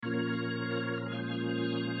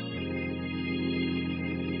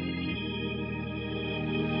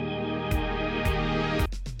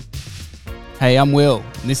Hey, I'm Will,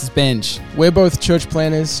 and this is Benj. We're both church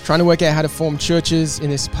planners trying to work out how to form churches in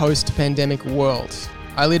this post-pandemic world.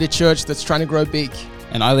 I lead a church that's trying to grow big.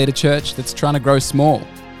 And I lead a church that's trying to grow small.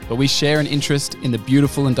 But we share an interest in the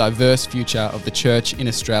beautiful and diverse future of the church in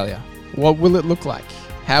Australia. What will it look like?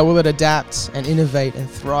 How will it adapt and innovate and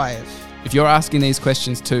thrive? If you're asking these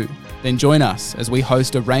questions too, then join us as we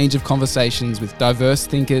host a range of conversations with diverse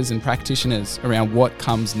thinkers and practitioners around what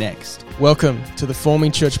comes next. Welcome to the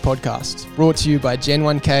Forming Church podcast, brought to you by Gen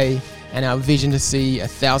 1K and our vision to see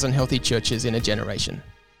 1,000 healthy churches in a generation.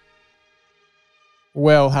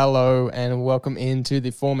 Well, hello and welcome into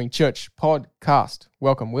the Forming Church podcast.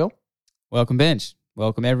 Welcome, Will. Welcome, Benj.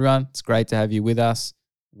 Welcome, everyone. It's great to have you with us.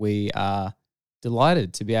 We are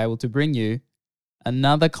delighted to be able to bring you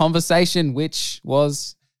another conversation, which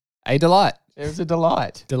was a delight. It was a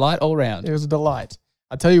delight. Delight all round. It was a delight.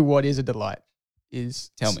 I'll tell you what is a delight,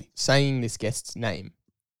 is Tell me. saying this guest's name.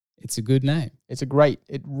 It's a good name.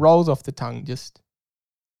 It rolls off the tongue just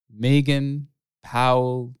Megan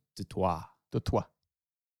Powell Dutoit. de toi.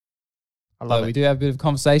 I love So we it. do have a bit of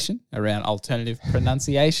conversation around alternative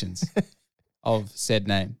pronunciations of said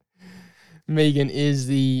name. Megan is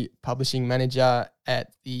the publishing manager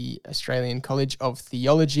at the Australian College of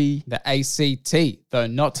Theology. The ACT, though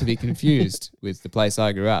not to be confused with the place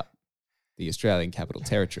I grew up, the Australian Capital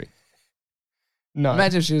Territory. No,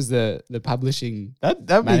 Imagine if she was the publishing that'd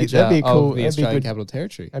manager be cool. of the That'd be Australian good. Capital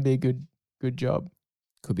Territory. That'd be a good job.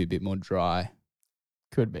 Could be a bit more dry.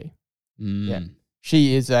 Could be. Mm. Yeah.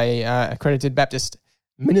 She is a accredited Baptist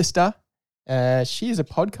minister. She is a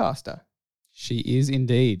podcaster. She is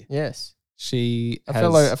indeed. Yes, She a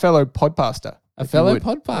has fellow podcaster. a if you fellow would.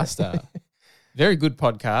 podcaster. Very good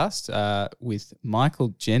podcast with Michael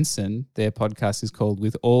Jensen. Their podcast is called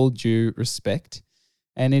With All Due Respect.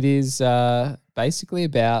 And it is basically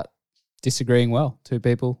about disagreeing well. Two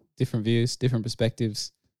people, different views, different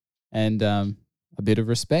perspectives, and a bit of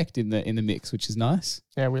respect in the mix, which is nice.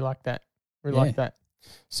 Yeah, we like that. We Yeah. like that.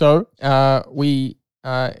 So we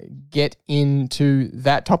get into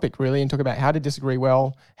that topic really and talk about how to disagree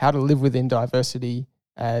well, how to live within diversity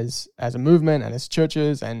as a movement and as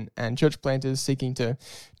churches and church planters seeking to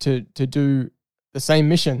do the same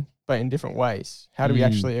mission but in different ways. How do we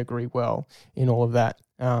actually agree well in all of that?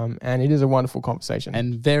 And it is a wonderful conversation.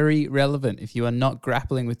 And very relevant if you are not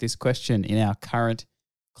grappling with this question in our current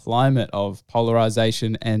climate of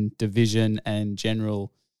polarization and division and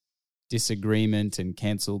general disagreement and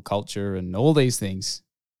cancel culture and all these things,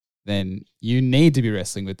 then you need to be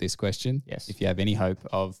wrestling with this question. Yes. If you have any hope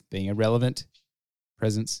of being a relevant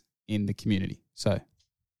presence in the community. So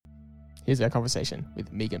Here's our conversation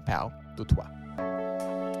with Megan Powell Dutoit.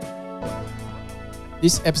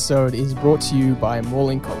 This episode is brought to you by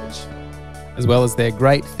Morling College. as well as their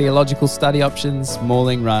great theological study options,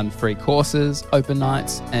 Morling run free courses, open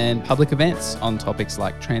nights, and public events on topics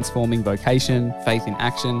like transforming vocation, faith in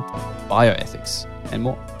action, bioethics, and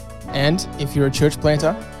more. And if you're a church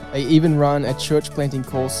planter, they even run a church planting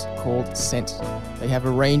course called Sent. They have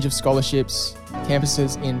a range of scholarships,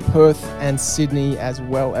 campuses in Perth and Sydney, as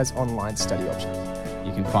well as online study options.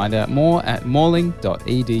 You can find out more at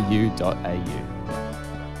morling.edu.au.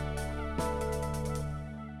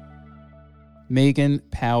 Megan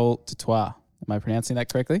Powell Dutoit. Am I pronouncing that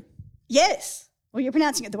correctly? Yes. Well, you're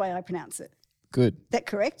pronouncing it the way I pronounce it. Good. Is that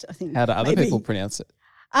correct? I think. How do other maybe. people pronounce it?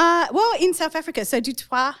 Well, in South Africa. So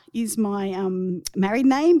Dutoit is my married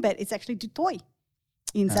name, but it's actually Dutoy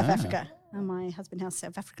in South Africa. My husband has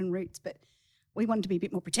South African roots, but we wanted to be a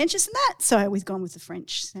bit more pretentious than that, so we've gone with the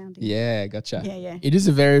French sounding. Yeah, gotcha. Yeah. It is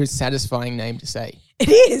a very satisfying name to say. It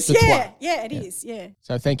is. Dutoit. Yeah, it is. Yeah.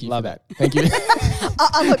 So thank you Love for that. Thank you. Look,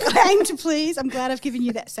 I aim to please. I'm glad I've given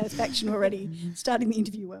you that satisfaction already, starting the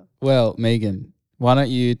interview well. Well, Megan, why don't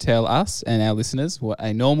you tell us and our listeners what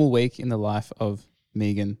a normal week in the life of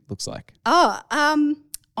Megan looks like?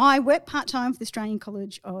 I work part-time for the Australian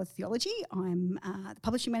College of Theology. I'm the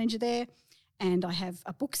publishing manager there, and I have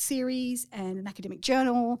a book series and an academic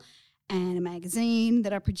journal and a magazine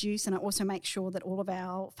that I produce, and I also make sure that all of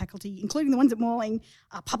our faculty, including the ones at Morling,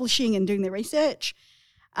 are publishing and doing their research.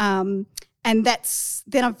 And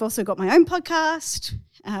then I've also got my own podcast,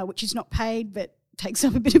 which is not paid but takes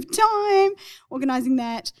up a bit of time organising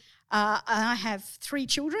that. And I have 3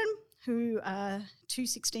 children who are 2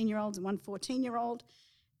 16-year-olds and 1 14-year-old,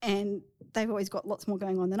 and they've always got lots more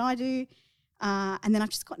going on than I do. And then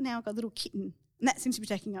I've got a little kitten, and that seems to be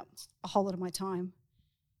taking up a whole lot of my time.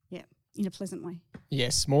 Yeah, in a pleasant way.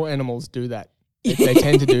 Yes, small animals do that. They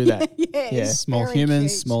tend to do that. Yeah. Small very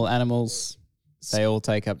humans, cute. small animals, they all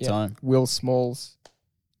take up Yeah. time. Will Smalls.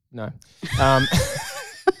 No.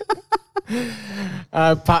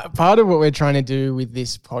 Part of what we're trying to do with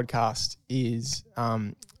this podcast is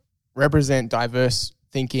represent diverse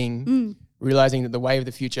thinking, realizing that the way of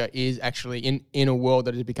the future is actually in a world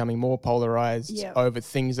that is becoming more polarized over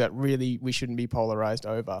things that really we shouldn't be polarized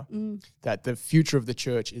over. That the future of the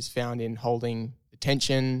church is found in holding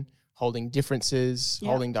tension, holding differences,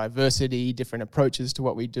 holding diversity, different approaches to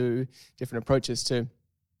what we do, different approaches to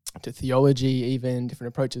theology, even different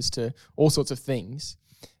approaches to all sorts of things.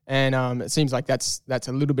 And it seems like that's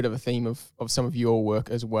a little bit of a theme of some of your work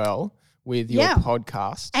as well with your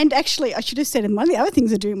podcast. And actually, I should have said, and one of the other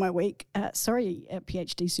things I do in my week,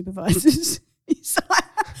 PhD supervisors, is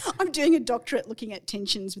I'm doing a doctorate looking at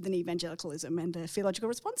tensions within evangelicalism and a theological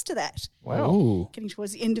response to that. Wow. Ooh. Getting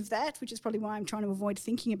towards the end of that, which is probably why I'm trying to avoid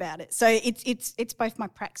thinking about it. So it's both my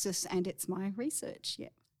praxis and it's my research,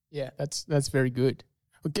 Yeah, that's very good.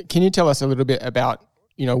 Can you tell us a little bit about,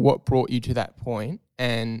 what brought you to that point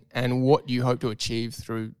and what you hope to achieve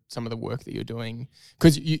through some of the work that you're doing?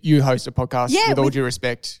 Because you host a podcast, with all due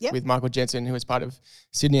respect, with Michael Jensen, who is part of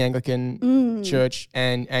Sydney Anglican Church,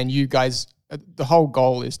 and you guys, the whole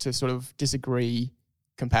goal is to sort of disagree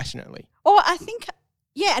compassionately. Or I think,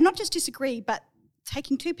 and not just disagree, but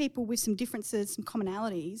taking two people with some differences, some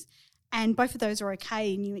commonalities, and both of those are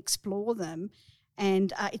okay and you explore them,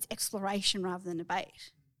 and it's exploration rather than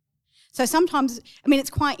debate. So sometimes, it's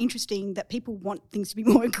quite interesting that people want things to be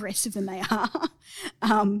more aggressive than they are,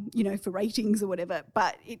 for ratings or whatever.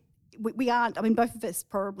 But we aren't. Both of us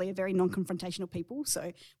probably are very non-confrontational people.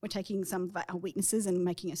 So we're taking some of our weaknesses and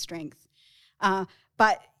making a strength.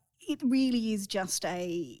 But it really is just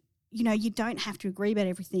you don't have to agree about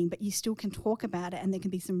everything, but you still can talk about it, and there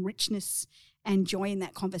can be some richness and joy in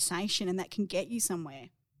that conversation, and that can get you somewhere.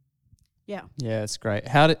 Yeah. Yeah, it's great.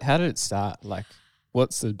 How did it start? Like,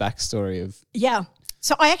 what's the backstory of? Yeah.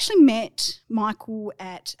 So I actually met Michael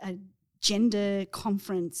at a gender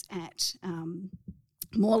conference at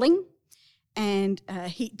Morling, and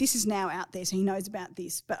this is now out there, so he knows about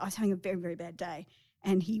this, but I was having a very, very bad day,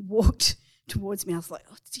 and he walked towards me. I was like,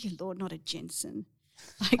 oh, dear Lord, not a Jensen.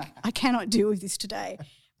 Like, I cannot deal with this today.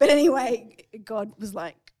 But anyway, God was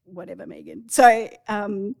like, whatever, Megan. So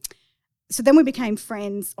so then we became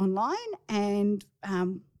friends online, and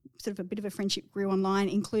sort of a bit of a friendship grew online,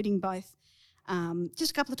 including both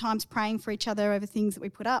just a couple of times praying for each other over things that we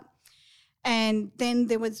put up. And then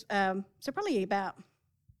there was, so probably about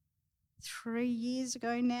 3 years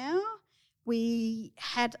ago now, we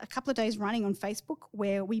had a couple of days running on Facebook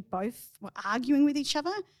where we both were arguing with each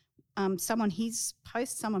other, some on his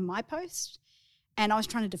post, some on my post, and I was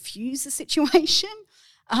trying to diffuse the situation.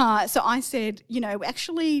 So I said,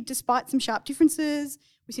 actually, despite some sharp differences,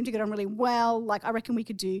 we seem to get on really well. Like, I reckon we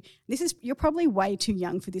could do this. You're probably way too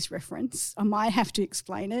young for this reference. I might have to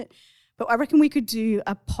explain it. But I reckon we could do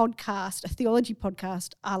a podcast, a theology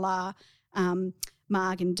podcast, a la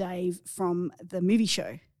Marg and Dave from the movie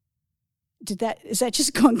show. Is that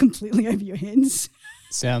just gone completely over your heads?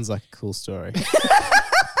 Sounds like a cool story.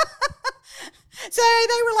 So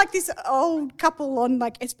they were like this old couple on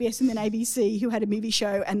like SBS and then ABC who had a movie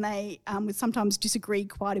show, and they would sometimes disagree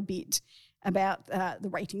quite a bit about the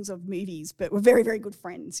ratings of movies, but were very, very good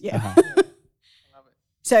friends. Yeah. Love it.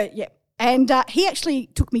 So, yeah. And he actually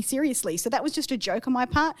took me seriously. So that was just a joke on my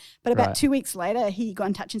part. But about 2 weeks later, he got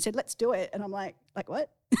in touch and said, let's do it. And I'm like what?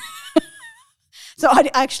 So I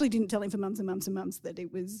actually didn't tell him for months and months and months that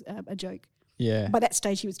it was a joke. Yeah. By that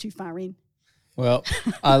stage, he was too far in. Well,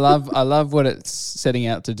 I love what it's setting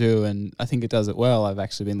out to do, and I think it does it well. I've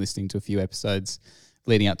actually been listening to a few episodes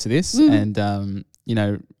leading up to this, and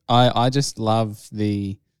I just love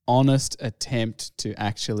the honest attempt to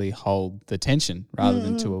actually hold the tension rather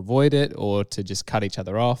than to avoid it or to just cut each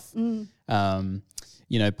other off.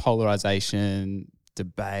 Polarization,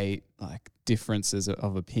 debate, like differences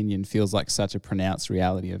of opinion feels like such a pronounced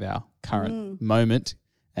reality of our current moment.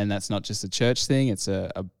 And that's not just a church thing, it's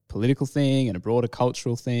a political thing and a broader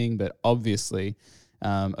cultural thing, but obviously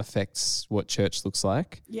affects what church looks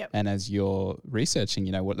like. Yep. And as you're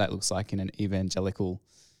researching, what that looks like in an evangelical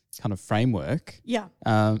kind of framework. Yeah.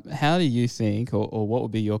 How do you think, or what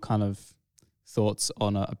would be your kind of thoughts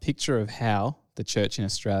on a picture of how the church in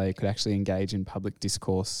Australia could actually engage in public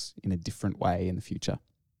discourse in a different way in the future?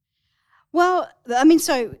 Well,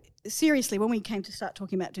 so seriously, when we came to start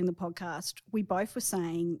talking about doing the podcast, we both were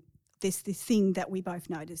saying this thing that we both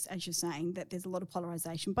noticed, as you're saying, that there's a lot of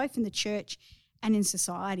polarisation, both in the church and in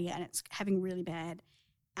society, and it's having really bad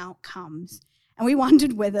outcomes. And we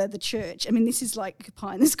wondered whether the church, this is like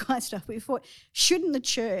pie in the sky stuff, we thought, shouldn't the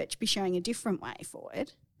church be showing a different way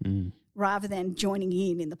forward rather than joining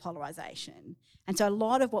in the polarisation? And so a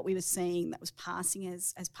lot of what we were seeing that was passing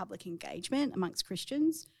as public engagement amongst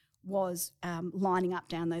Christians was lining up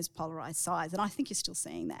down those polarised sides. And I think you're still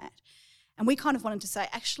seeing that. And we kind of wanted to say,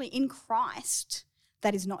 actually, in Christ,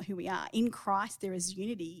 that is not who we are. In Christ, there is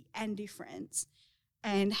unity and difference.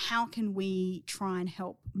 And how can we try and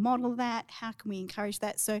help model that? How can we encourage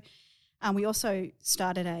that? So we also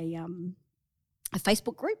started a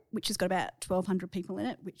Facebook group, which has got about 1,200 people in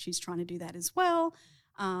it, which is trying to do that as well.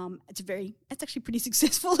 It's actually pretty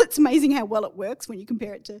successful. It's amazing how well it works when you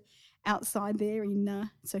compare it to outside there in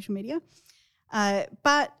social media.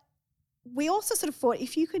 But we also sort of thought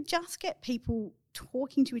if you could just get people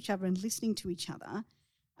talking to each other and listening to each other,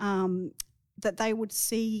 that they would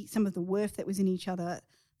see some of the worth that was in each other,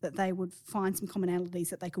 that they would find some commonalities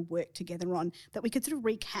that they could work together on, that we could sort of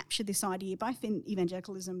recapture this idea, both in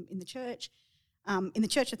evangelicalism in the church, I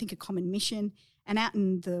think a common mission, and out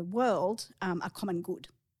in the world, a common good.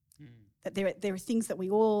 That there are things that we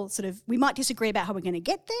all we might disagree about how we're going to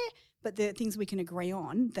get there, but there are things we can agree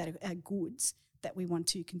on that are goods that we want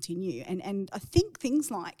to continue. And I think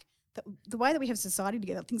things like the way that we have society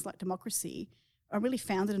together, things like democracy, are really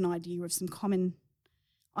founded an idea of some common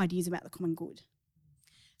ideas about the common good.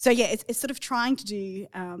 So yeah, it's sort of trying to do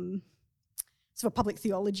sort of a public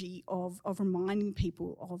theology of reminding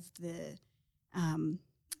people of the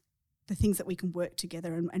things that we can work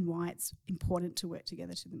together and why it's important to work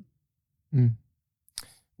together to them. Mm.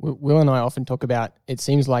 Will and I often talk about, it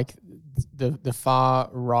seems like the far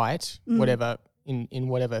right, whatever in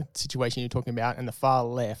whatever situation you're talking about, and the far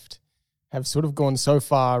left have sort of gone so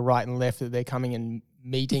far right and left that they're coming and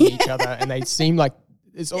meeting each other, and they seem like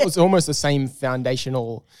it's almost the same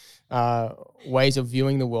foundational ways of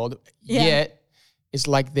viewing the world. Yeah. Yet it's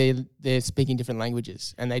like they're speaking different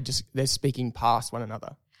languages, and they're speaking past one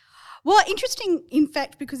another. Well, interesting, in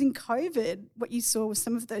fact, because in COVID, what you saw was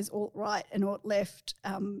some of those alt-right and alt-left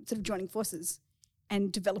sort of joining forces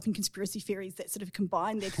and developing conspiracy theories that sort of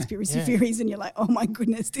combine their conspiracy theories, and you're like, oh my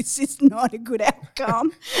goodness, this is not a good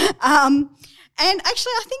outcome. And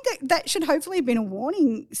actually, I think that should hopefully have been a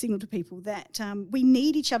warning signal to people that we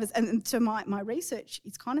need each other's. And so my research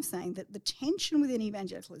is kind of saying that the tension within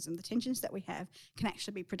evangelicalism, the tensions that we have, can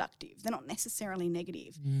actually be productive. They're not necessarily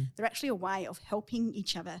negative. They're actually a way of helping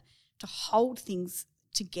each other to hold things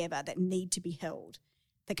together that need to be held,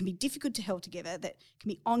 that can be difficult to hold together, that can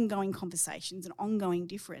be ongoing conversations and ongoing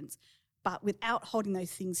difference. But without holding those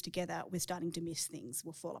things together, we're starting to miss things,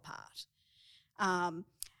 we'll fall apart. And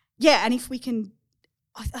if we can,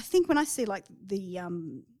 I think when I see like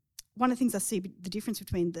one of the things I see the difference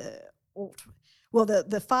between the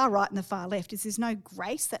far right and the far left is there's no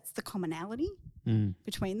grace. That's the commonality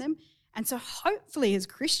between them. And so hopefully as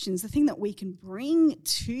Christians, the thing that we can bring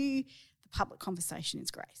to the public conversation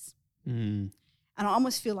is grace. And I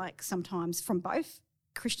almost feel like sometimes from both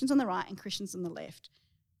Christians on the right and Christians on the left,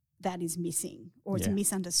 that is missing, or it's a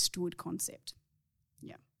misunderstood concept.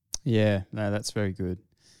 Yeah. Yeah, no, that's very good.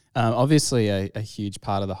 Obviously, a huge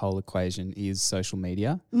part of the whole equation is social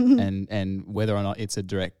media, and whether or not it's a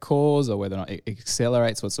direct cause or whether or not it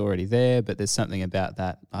accelerates what's already there. But there's something about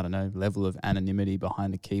that, I don't know, level of anonymity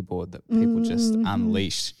behind the keyboard that people just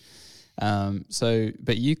unleash.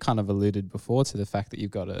 But you kind of alluded before to the fact that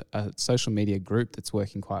you've got a social media group that's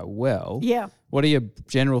working quite well. Yeah. What are your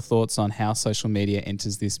general thoughts on how social media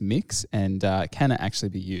enters this mix, and can it actually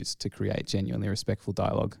be used to create genuinely respectful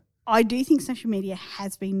dialogue? I do think social media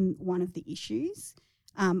has been one of the issues,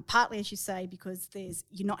 partly, as you say, because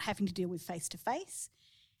you're not having to deal with face-to-face.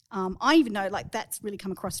 I even know, like, that's really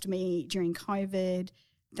come across to me during COVID,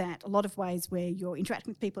 that a lot of ways where you're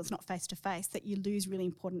interacting with people, it's not face-to-face, that you lose really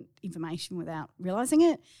important information without realising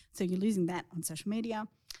it. So you're losing that on social media.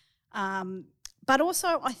 But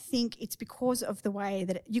also I think it's because of the way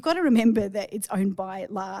that you've got to remember that it's owned by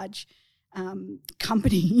large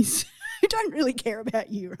companies who don't really care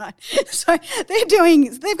about you, right? So they've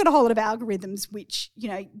got a whole lot of algorithms which,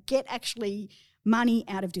 get actually money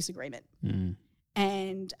out of disagreement.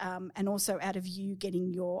 And also out of you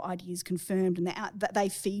getting your ideas confirmed, and that they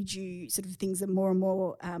feed you sort of things that more and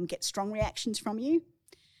more get strong reactions from you.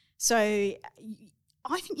 So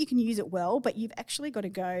I think you can use it well, but you've actually got to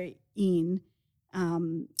go in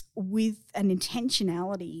with an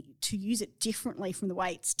intentionality to use it differently from the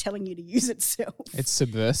way it's telling you to use itself. It's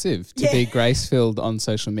subversive. To be grace-filled on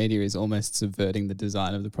social media is almost subverting the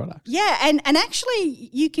design of the product. Yeah, and actually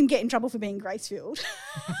you can get in trouble for being grace-filled.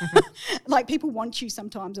 Like, people want you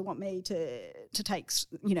sometimes, or want me to take,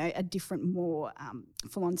 a different, more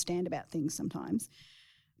full-on stand about things sometimes.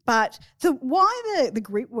 But why the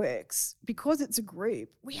group works, because it's a group,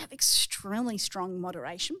 we have extremely strong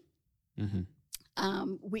moderation.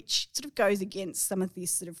 which sort of goes against some of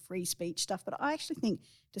this sort of free speech stuff. But I actually think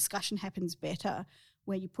discussion happens better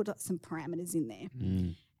where you put some parameters in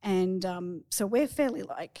there. And so we're fairly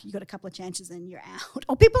like, you got a couple of chances and you're out.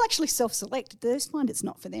 Or people actually self-select. They just find it's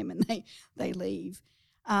not for them and they leave.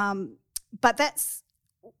 But that's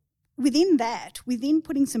within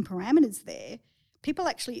putting some parameters there, people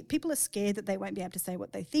are scared that they won't be able to say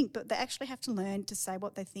what they think, but they actually have to learn to say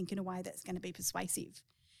what they think in a way that's going to be persuasive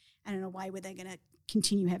and in a way where they're going to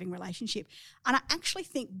continue having relationship. And I actually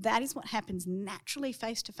think that is what happens naturally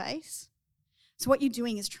face-to-face. So what you're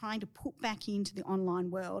doing is trying to put back into the online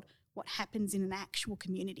world what happens in an actual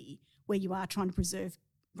community where you are trying to preserve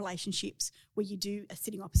relationships, where you are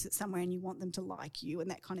sitting opposite somewhere and you want them to like you and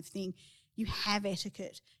that kind of thing. You have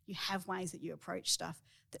etiquette, you have ways that you approach stuff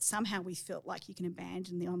that somehow we felt like you can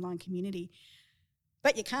abandon the online community,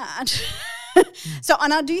 but you can't. So,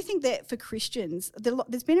 and I do think that for Christians,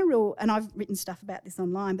 there's been a real, and I've written stuff about this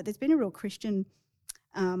online, but there's been a real Christian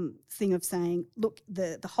thing of saying, look,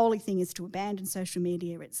 the holy thing is to abandon social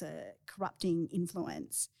media. It's a corrupting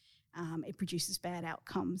influence. It produces bad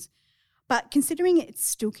outcomes. But considering it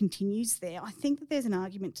still continues there, I think that there's an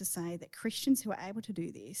argument to say that Christians who are able to do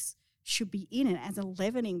this should be in it as a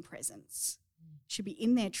leavening presence, should be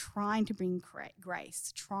in there trying to bring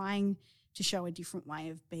grace, trying to show a different way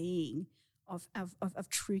of being, of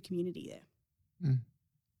true community there.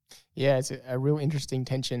 Yeah, it's a real interesting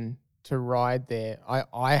tension to ride there.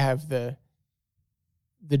 I have the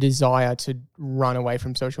desire to run away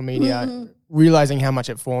from social media, realizing how much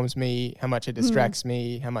it forms me, how much it distracts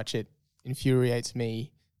me, how much it infuriates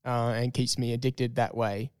me, and keeps me addicted that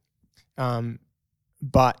way.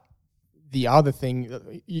 But the other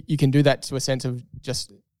thing, you can do that to a sense of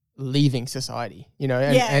just leaving society,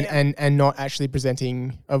 and not actually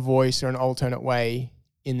presenting a voice or an alternate way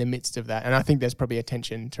in the midst of that. And I think there's probably a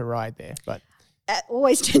tension to ride there, but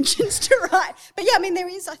always tensions to ride. But yeah, I mean, there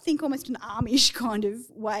is, I think, almost an Amish kind of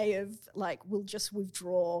way of like, we'll just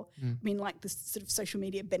withdraw. I mean, like this sort of social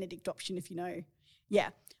media Benedict option, if you know. Yeah.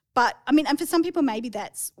 But I mean, and for some people, maybe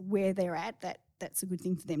that's where they're at, that's a good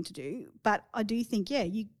thing for them to do. But I do think,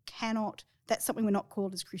 you cannot, that's something we're not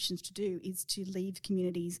called as Christians to do, is to leave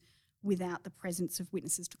communities without the presence of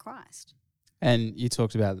witnesses to Christ. And you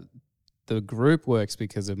talked about the group works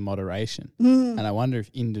because of moderation. And I wonder if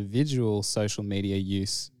individual social media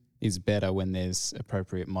use is better when there's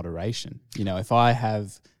appropriate moderation. If I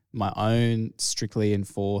have my own strictly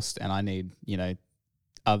enforced and I need,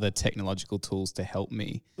 other technological tools to help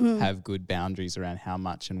me have good boundaries around how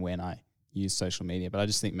much and when I use social media. But I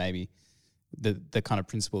just think maybe the kind of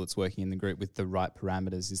principle that's working in the group with the right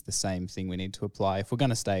parameters is the same thing we need to apply. If we're going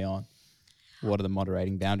to stay on, what are the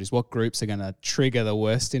moderating boundaries? What groups are going to trigger the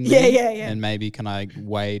worst in me? Yeah. And maybe can I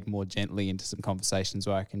wade more gently into some conversations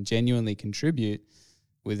where I can genuinely contribute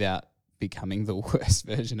without becoming the worst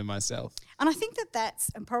version of myself? And I think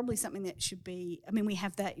that's probably something that should be, I mean, we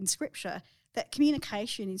have that in Scripture, that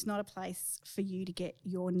communication is not a place for you to get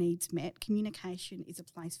your needs met. Communication is a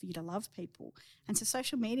place for you to love people. And so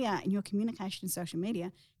social media and your communication in social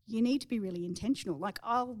media, you need to be really intentional. Like,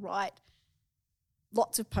 I'll write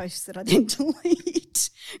lots of posts that I then delete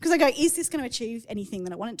because I go, is this going to achieve anything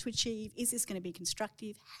that I want it to achieve? Is this going to be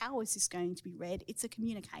constructive? How is this going to be read? It's a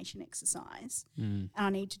communication exercise, and I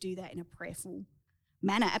need to do that in a prayerful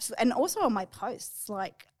manner. Absolutely. And also on my posts,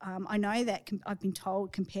 like I know that I've been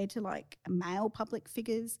told, compared to like male public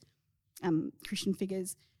figures, Christian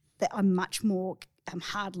figures, that I'm much more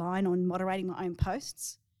hard line on moderating my own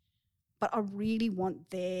posts. But I really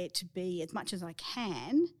want there to be, as much as I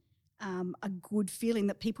can, a good feeling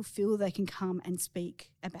that people feel they can come and speak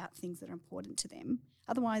about things that are important to them.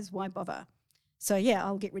 Otherwise, why bother? So,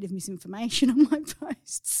 I'll get rid of misinformation on my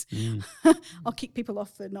posts. I'll kick people off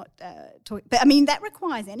for not talking. But, I mean, that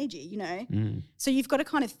requires energy, So you've got to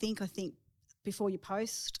kind of think, I think, before you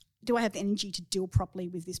post, do I have the energy to deal properly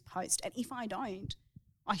with this post? And if I don't,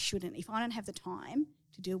 I shouldn't. If I don't have the time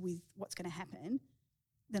to deal with what's going to happen,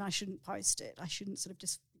 then I shouldn't post it. I shouldn't sort of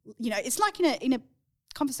just, it's like in a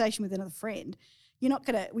conversation with another friend, you're not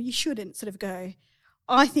going to, you shouldn't sort of go,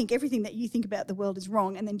 I think everything that you think about the world is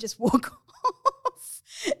wrong, and then just walk off.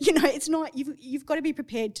 It's not, you've got to be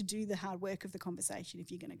prepared to do the hard work of the conversation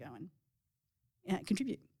if you're going to go and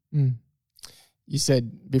contribute. You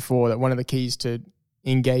said before that one of the keys to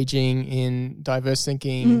engaging in diverse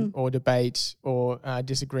thinking or debate or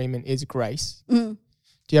disagreement is grace. Do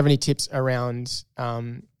you have any tips around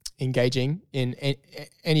engaging in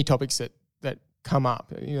any topics that come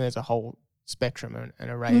up? There's a whole spectrum and an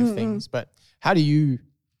array of things, but how do you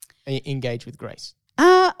engage with grace?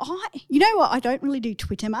 You know what? I don't really do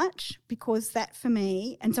Twitter much because that for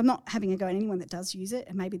me, and so I'm not having a go at anyone that does use it,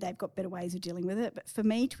 and maybe they've got better ways of dealing with it. But for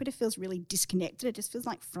me, Twitter feels really disconnected. It just feels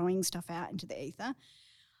like throwing stuff out into the ether.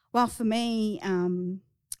 Well, for me,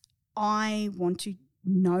 I want to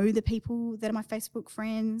know the people that are my Facebook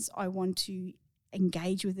friends. I want to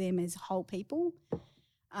engage with them as whole people.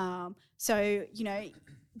 So, you know,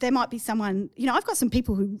 there might be someone, you know, I've got some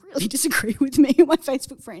people who really disagree with me, my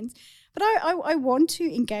Facebook friends, but I want to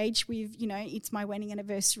engage with, you know, it's my wedding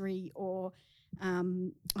anniversary, or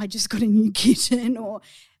I just got a new kitten, or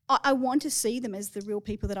I want to see them as the real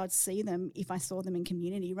people that I'd see them if I saw them in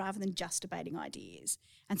community rather than just debating ideas.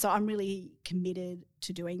 And so I'm really committed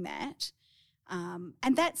to doing that.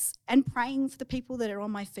 And praying for the people that are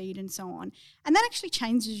on my feed and so on. And that actually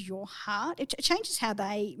changes your heart. It changes how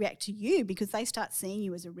they react to you because they start seeing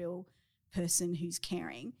you as a real person who's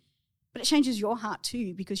caring. But it changes your heart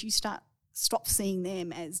too because you stop seeing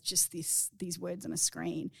them as just these words on a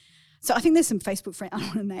screen. So I think there's some Facebook friends, I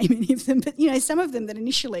don't want to name any of them, but, you know, some of them that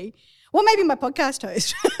initially, well, maybe my podcast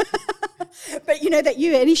host, but, you know, that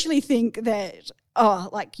you initially think that,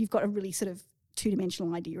 like you've got a really sort of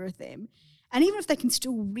two-dimensional idea of them. And even if they can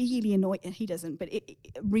still really annoy – he doesn't, but it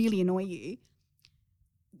really annoy you,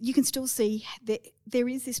 you can still see that there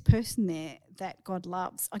is this person there that God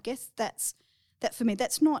loves. I guess that for me,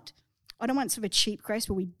 that's not – I don't want sort of a cheap grace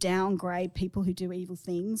where we downgrade people who do evil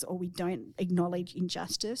things or we don't acknowledge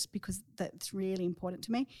injustice because that's really important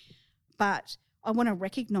to me. But I want to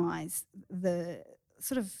recognise the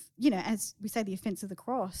sort of, you know, as we say, the offence of the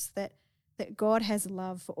cross, that God has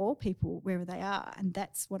love for all people wherever they are, and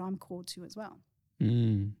that's what I'm called to as well.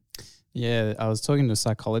 Yeah, I was talking to a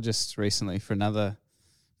psychologist recently for another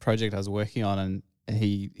project I was working on, and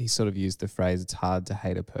he sort of used the phrase, it's hard to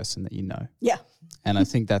hate a person that you know. Yeah. And I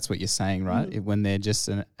think that's what you're saying, right? When they're just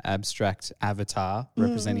an abstract avatar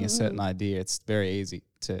representing a certain idea, it's very easy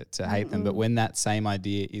to hate them. But when that same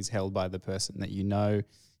idea is held by the person that you know,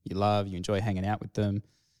 you love, you enjoy hanging out with them,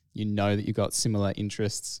 you know that you've got similar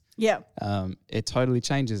interests. Yeah. It totally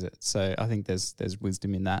changes it. So I think there's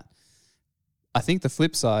wisdom in that. I think the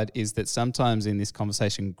flip side is that sometimes in this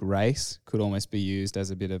conversation, grace could almost be used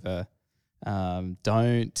as a bit of a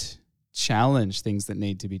don't challenge things that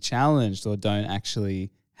need to be challenged, or don't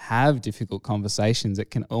actually have difficult conversations.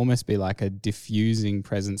 It can almost be like a diffusing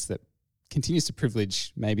presence that continues to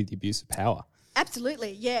privilege maybe the abuse of power.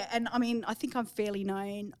 Absolutely, yeah. And I mean, I think I'm fairly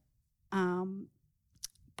known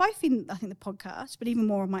both in, I think, the podcast, but even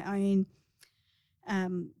more on my own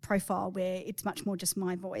profile where it's much more just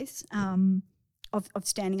my voice of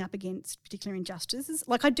standing up against particular injustices.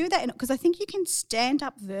 Like I do that because I think you can stand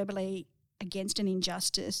up verbally against an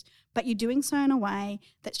injustice, but you're doing so in a way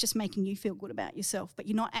that's just making you feel good about yourself, but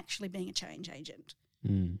you're not actually being a change agent.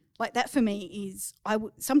 Like that for me is,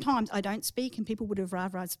 sometimes I don't speak and people would have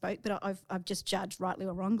rather I spoke, but I've just judged rightly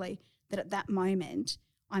or wrongly that at that moment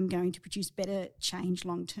I'm going to produce better change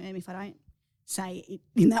long term if I don't say it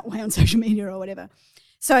in that way on social media or whatever.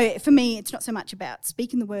 So for me, it's not so much about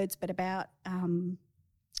speaking the words, but about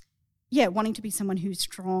wanting to be someone who's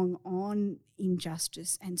strong on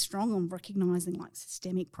injustice and strong on recognising like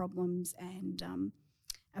systemic problems and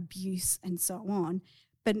abuse and so on,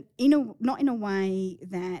 but not in a way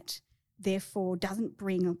that therefore doesn't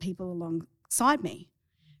bring people alongside me.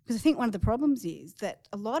 Because I think one of the problems is that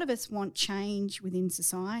a lot of us want change within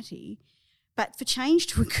society, but for change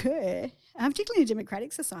to occur, particularly in a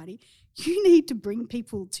democratic society, you need to bring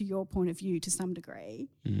people to your point of view to some degree.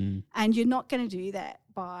 And you're not going to do that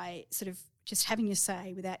by sort of just having your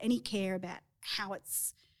say without any care about how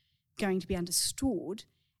it's going to be understood,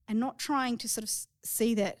 and not trying to sort of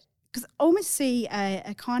see that, because I almost see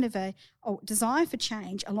a kind of a desire for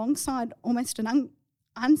change alongside almost an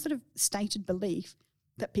unsort of stated belief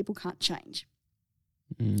that people can't change.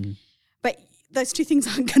 But those two things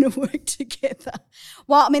aren't going to work together.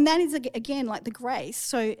 Well, I mean, that is, again, like the grace.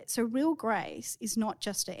 So real grace is not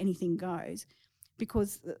just a anything goes,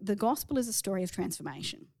 because the gospel is a story of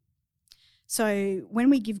transformation. So when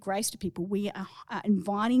we give grace to people, we are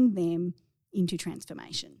inviting them into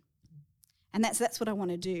transformation. And that's what I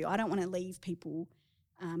want to do. I don't want to leave people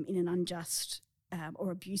in an unjust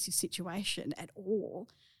or abusive situation at all.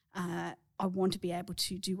 I want to be able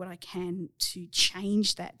to do what I can to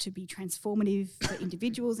change that, to be transformative for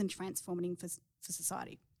individuals and transformative for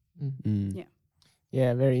society.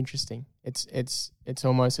 Yeah, very interesting. It's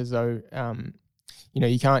almost as though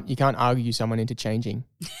you can't argue someone into changing,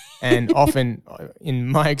 and often, in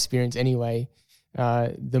my experience anyway,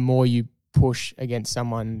 the more you push against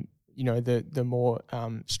someone, the more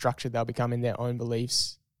structured they'll become in their own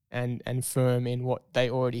beliefs and firm in what they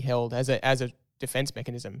already held as a defense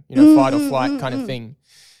mechanism, fight or flight kind of thing.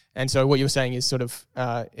 And so what you're saying is sort of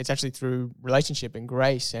it's actually through relationship and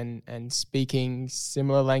grace and speaking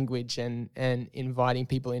similar language and inviting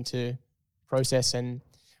people into process and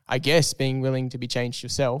I guess being willing to be changed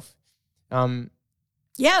yourself.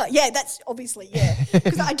 Yeah, that's obviously,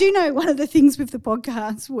 because I do know one of the things with the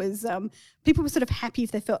podcast was people were sort of happy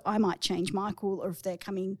if they felt I might change Michael or if they're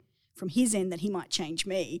coming from his end that he might change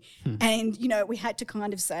me. And, we had to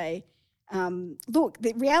kind of say, look,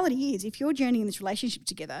 the reality is if you're journeying in this relationship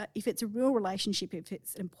together, if it's a real relationship, if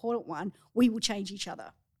it's an important one, we will change each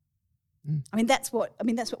other. I mean, that's what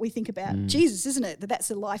we think about Jesus, isn't it?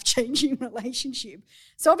 That's a life-changing relationship.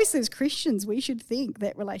 So obviously as Christians, we should think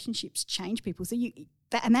that relationships change people. So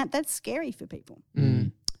that's scary for people.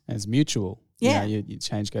 It's mutual. Yeah. Your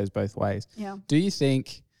change goes both ways. Yeah. Do you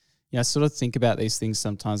think, I sort of think about these things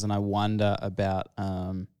sometimes and I wonder about,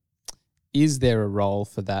 is there a role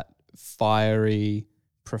for that fiery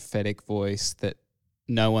prophetic voice that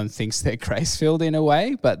no one thinks they're grace-filled in a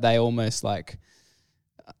way, but they almost like,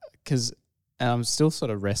 because I'm still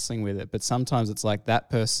sort of wrestling with it, but sometimes it's like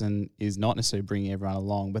that person is not necessarily bringing everyone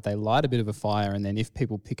along, but they light a bit of a fire, and then if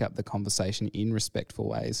people pick up the conversation in respectful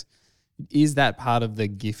ways, is that part of the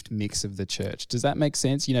gift mix of the church? Does that make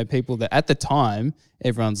sense? People that at the time,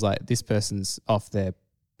 everyone's like, this person's off their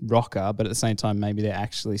rocker, but at the same time, maybe they're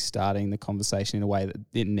actually starting the conversation in a way that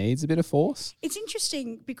it needs a bit of force. It's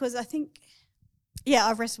interesting because I think,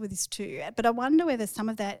 I've wrestled with this too, but I wonder whether some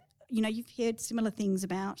of that, you've heard similar things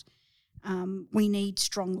about we need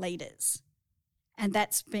strong leaders. And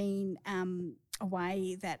that's been a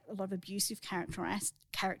way that a lot of abusive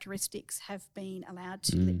characteristics have been allowed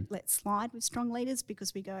to let slide with strong leaders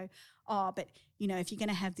because we go, but, if you're going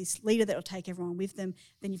to have this leader that will take everyone with them,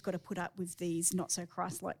 then you've got to put up with these not so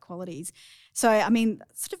Christ-like qualities. So, I mean,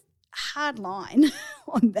 sort of hard line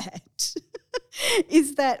on that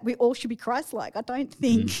is that we all should be Christ-like. I don't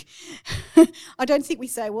think we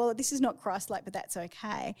say, well, this is not Christ-like, but that's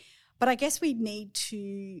okay. But I guess we need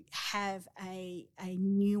to have a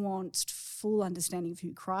nuanced, full understanding of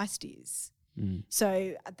who Christ is.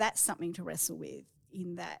 So that's something to wrestle with,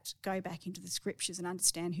 in that go back into the scriptures and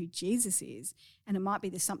understand who Jesus is. And it might be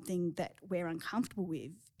there's something that we're uncomfortable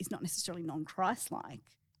with is not necessarily non-Christ-like.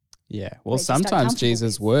 Yeah, well, sometimes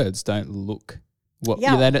Jesus' words don't look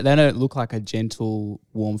they don't look like a gentle,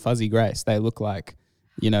 warm, fuzzy grace. They look like,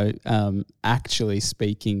 actually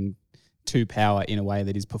speaking to power in a way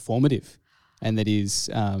that is performative and that is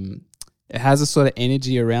it has a sort of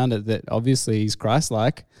energy around it that obviously is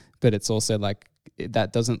Christ-like, but it's also like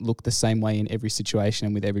that doesn't look the same way in every situation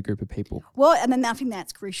and with every group of people. Well, and then I think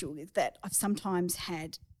that's crucial, is that I've sometimes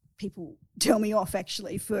had people tell me off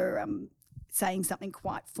actually for saying something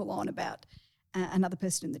quite full on about another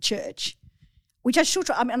person in the church, which I should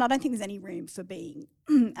try. I mean, and I don't think there's any room for being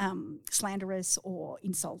slanderous or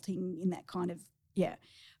insulting in that kind of,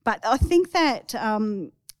 But I think that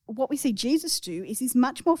what we see Jesus do is he's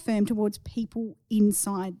much more firm towards people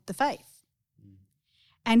inside the faith.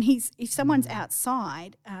 And if someone's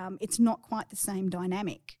outside, it's not quite the same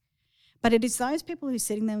dynamic. But it is those people who are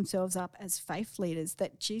setting themselves up as faith leaders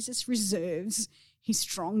that Jesus reserves his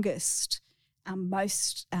strongest,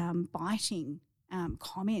 most biting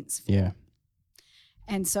comments for. Yeah.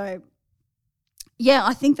 And so,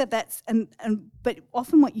 I think that's but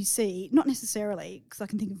often what you see, not necessarily, because I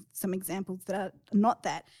can think of some examples that are not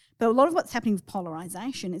that, but a lot of what's happening with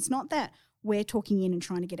polarisation, it's not that we're talking in and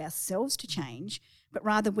trying to get ourselves to change, but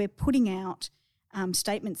rather we're putting out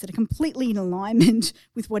statements that are completely in alignment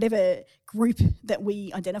with whatever group that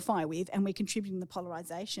we identify with, and we're contributing to the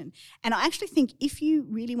polarisation. And I actually think if you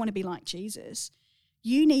really want to be like Jesus,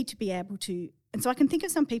 you need to be able to, and so I can think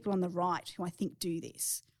of some people on the right who I think do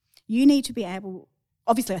this. You need to be able,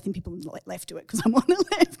 obviously I think people on the left do it because I'm on the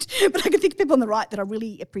left, but I can think of people on the right that I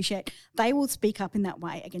really appreciate. They will speak up in that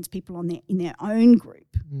way against people in their own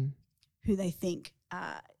group who they think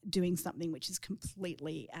are doing something which is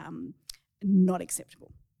completely not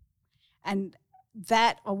acceptable. And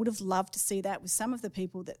that, I would have loved to see that with some of the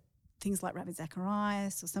people that, things like Rabbi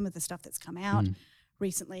Zacharias or some of the stuff that's come out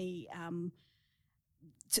recently, an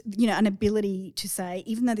ability to say,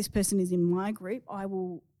 even though this person is in my group, I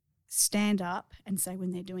will stand up and say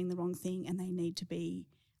when they're doing the wrong thing and they need to be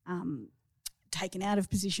taken out of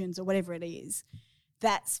positions or whatever it is.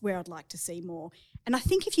 That's where I'd like to see more. And I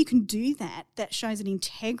think if you can do that, that shows an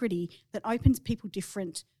integrity that opens people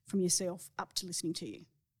different from yourself up to listening to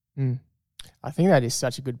you. I think that is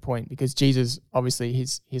such a good point, because Jesus, obviously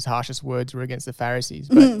his harshest words were against the Pharisees,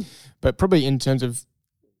 but probably in terms of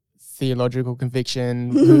theological conviction,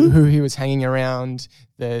 who he was hanging around,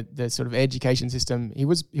 the sort of education system. He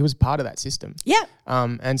was part of that system. Yeah.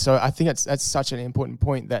 And so I think that's such an important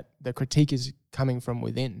point, that the critique is coming from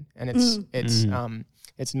within, and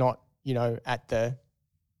it's not, you know, at the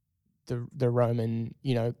Roman,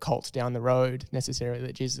 you know, cult down the road necessarily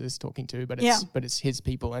that Jesus is talking to, but it's his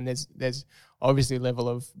people, and there's obviously a level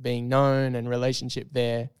of being known and relationship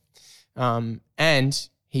there, and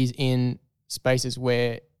he's in spaces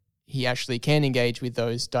where he actually can engage with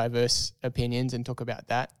those diverse opinions and talk about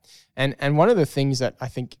that. And one of the things that I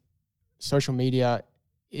think social media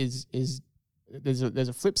is there's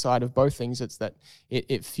a flip side of both things. It's that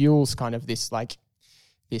it fuels kind of this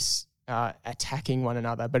attacking one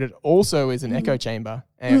another, but it also is an echo chamber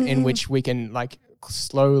in which we can like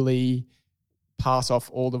slowly pass off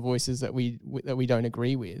all the voices that we don't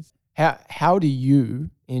agree with. How do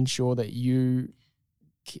you ensure that you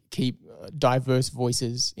keep diverse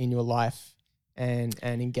voices in your life and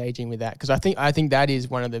engaging with that? Because I think that is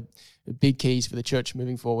one of the big keys for the church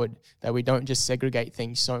moving forward, that we don't just segregate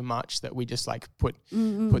things so much that we just like put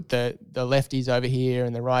the lefties over here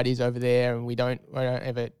and the righties over there, and we don't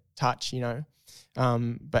ever touch, you know.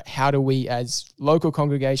 But how do we, as local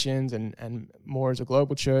congregations and more as a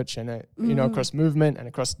global church and you know, across movement and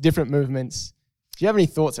across different movements, do you have any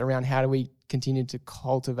thoughts around how do we continue to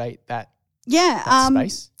cultivate that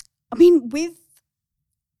space? I mean, with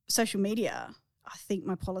social media, I think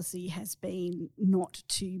my policy has been not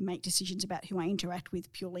to make decisions about who I interact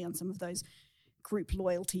with purely on some of those group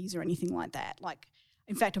loyalties or anything like that. Like,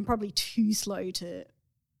 in fact, I'm probably too slow to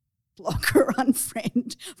block or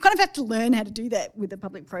unfriend. I've kind of had to learn how to do that with a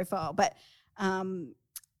public profile. But,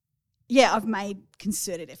 I've made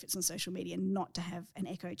concerted efforts on social media not to have an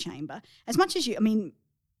echo chamber. As much as to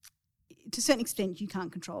a certain extent, you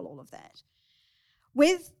can't control all of that.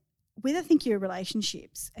 With I think your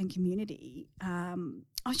relationships and community, I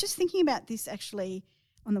was just thinking about this actually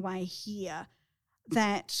on the way here,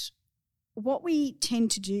 that what we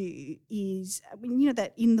tend to do is, you know,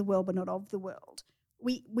 that in the world but not of the world,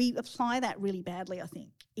 we apply that really badly, I think,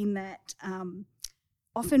 in that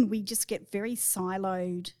often we just get very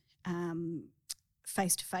siloed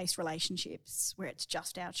face-to-face relationships where it's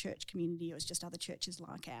just our church community or it's just other churches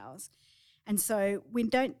like ours. And so we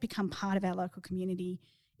don't become part of our local community,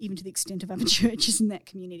 even to the extent of other churches in that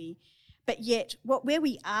community. But yet where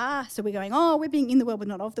we are, so we're going, we're being in the world but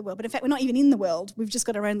not of the world. But in fact, we're not even in the world. We've just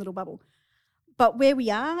got our own little bubble. But where we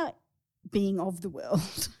are being of the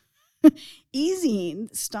world is in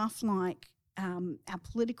stuff like our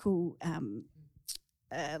political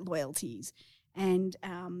loyalties and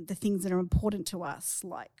the things that are important to us,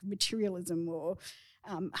 like materialism or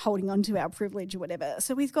holding on to our privilege or whatever.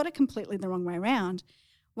 So we've got it completely the wrong way around,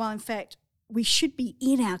 while in fact we should be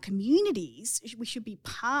in our communities. We should be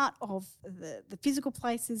part of the physical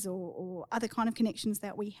places or other kind of connections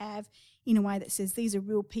that we have in a way that says these are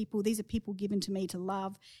real people, these are people given to me to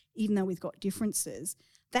love, even though we've got differences.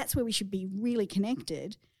 That's where we should be really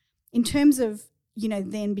connected. In terms of, you know,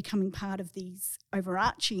 then becoming part of these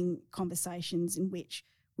overarching conversations in which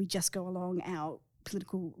we just go along our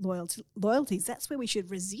political loyalties, that's where we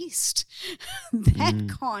should resist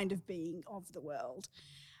that kind of being of the world.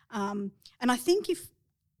 And I think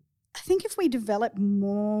if we develop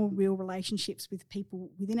more real relationships with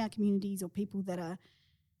people within our communities or people that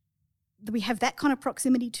we have that kind of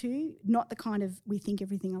proximity to, not the kind of we think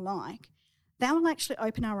everything alike, that will actually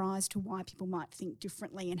open our eyes to why people might think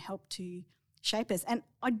differently and help to shape us. And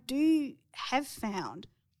I do have found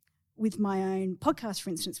with my own podcast,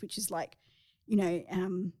 for instance, which is like, you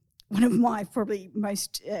know, one of my probably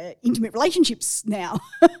most intimate relationships now,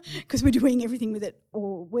 because we're doing everything with it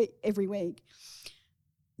every week,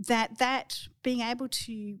 that being able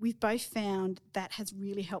to, we've both found that has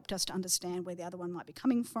really helped us to understand where the other one might be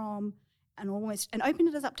coming from and open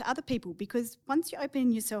it up to other people, because once you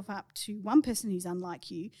open yourself up to one person who's unlike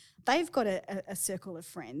you, they've got a circle of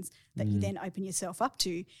friends that you then open yourself up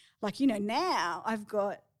to. Like, you know, now I've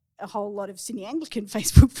got a whole lot of Sydney Anglican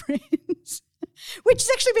Facebook friends, which has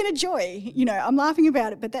actually been a joy. You know, I'm laughing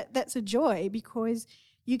about it, but that's a joy because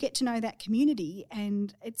you get to know that community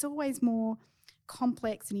and it's always more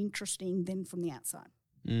complex and interesting than from the outside.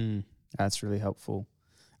 That's really helpful.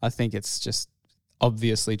 I think it's just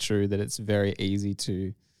obviously true that it's very easy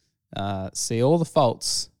to see all the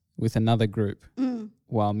faults with another group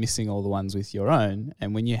while missing all the ones with your own.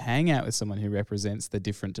 And when you hang out with someone who represents the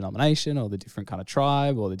different denomination or the different kind of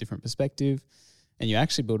tribe or the different perspective, and you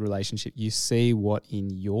actually build a relationship, you see what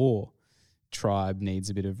in your tribe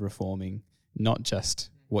needs a bit of reforming, not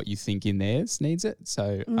just what you think in theirs needs it.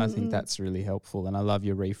 So I think that's really helpful. And I love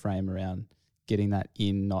your reframe around getting that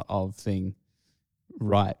in, not of thing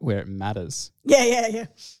right where it matters. Yeah.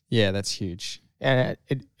 Yeah, that's huge. And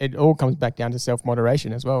it all comes back down to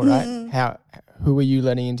self-moderation as well, right? Who are you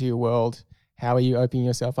letting into your world? How are you opening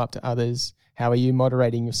yourself up to others? How are you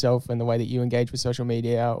moderating yourself in the way that you engage with social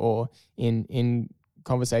media or in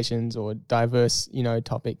conversations or diverse,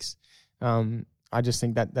 topics? I just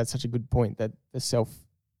think that that's such a good point, that the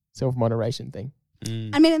self-moderation thing.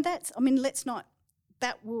 I mean, let's not,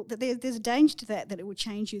 there's a danger to that it will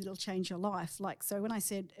change you, it'll change your life. Like, so when I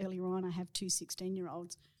said earlier on, I have two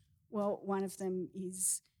 16-year-olds, well, one of them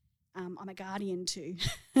is, I'm a guardian to.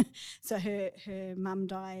 So her mum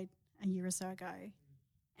died a year or so ago.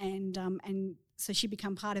 And so she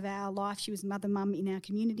became part of our life. She was mum in our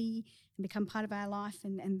community and become part of our life.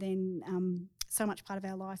 And then so much part of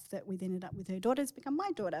our life that we ended up with her daughter has become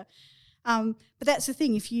my daughter. But that's the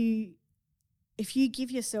thing. If you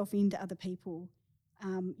give yourself into other people,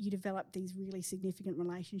 you develop these really significant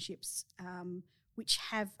relationships which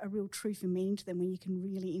have a real truth and meaning to them, where you can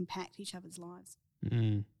really impact each other's lives.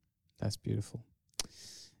 That's beautiful.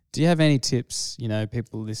 Do you have any tips,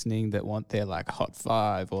 people listening that want their like hot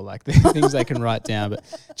 5 or like things they can write down, but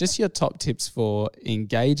just your top tips for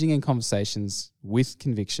engaging in conversations with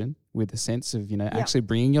conviction, with a sense of, actually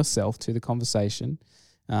bringing yourself to the conversation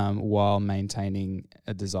while maintaining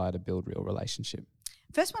a desire to build real relationship?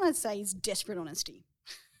 First one I'd say is desperate honesty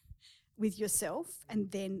with yourself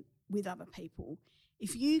and then with other people.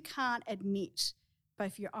 If you can't admit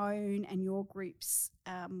both your own and your group's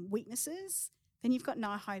weaknesses, then you've got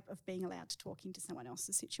no hope of being allowed to talk into someone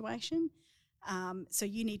else's situation. So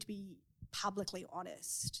you need to be publicly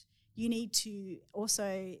honest. You need to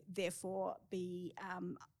also, therefore, be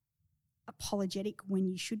apologetic when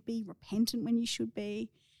you should be, repentant when you should be.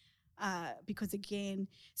 Because again,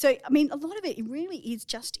 a lot of it really is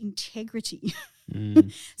just integrity.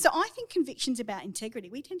 So I think conviction's about integrity.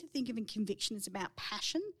 We tend to think of conviction as about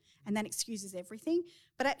passion, and that excuses everything.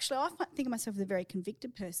 But actually, I think of myself as a very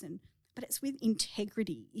convicted person, but it's with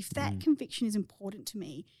integrity. If that conviction is important to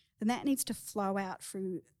me, then that needs to flow out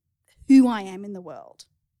through who I am in the world.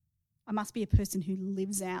 I must be a person who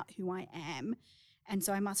lives out who I am. And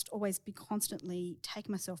so I must always be constantly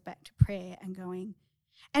taking myself back to prayer and going,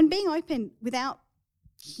 and being open without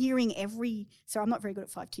hearing so I'm not very good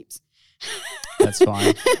at 5 tips. That's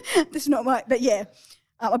fine. That's not but yeah,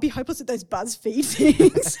 I'd be hopeless at those BuzzFeed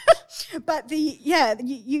things. But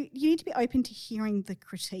you need to be open to hearing the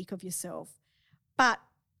critique of yourself. But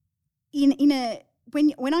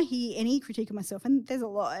when I hear any critique of myself, and there's a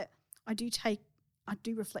lot, I do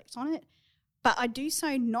reflect on it. But I do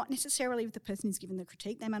so not necessarily with the person who's given the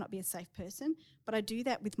critique. They may not be a safe person, but I do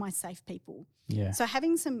that with my safe people. Yeah. So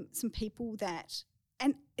having some people that,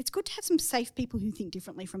 and it's good to have some safe people who think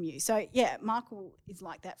differently from you. So yeah, Michael is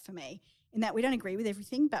like that for me, in that we don't agree with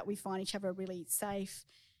everything, but we find each other really safe,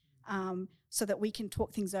 so that we can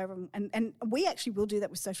talk things over. And we actually will do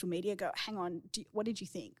that with social media. Go, hang on, what did you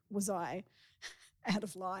think? Was I out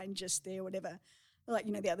of line just there, whatever? Like,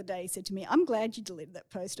 the other day he said to me, I'm glad you deleted that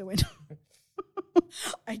post. I went,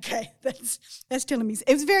 okay, that's telling me.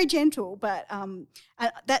 It was very gentle, but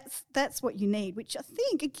that's what you need, which I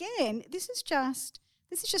think, again, this is just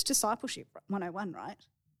discipleship 101, right?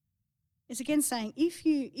 It's again saying if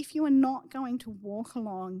you are not going to walk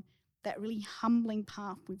along that really humbling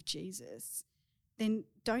path with Jesus, then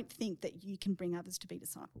don't think that you can bring others to be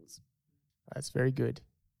disciples. That's very good.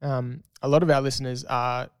 A lot of our listeners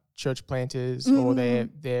are church planters, or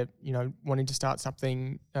they're wanting to start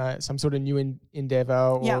something, some sort of new endeavor,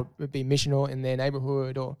 or be missional in their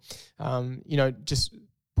neighborhood, or just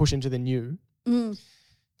push into the new. Do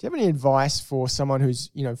you have any advice for someone who's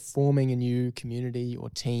forming a new community or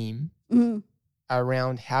team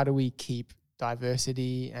around how do we keep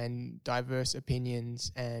diversity and diverse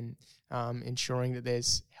opinions and ensuring that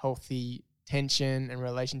there's healthy tension and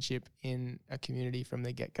relationship in a community from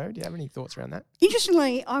the get-go? Do you have any thoughts around that?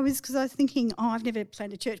 Interestingly, because I was thinking, I've never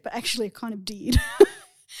planned a church, but actually I kind of did.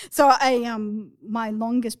 So my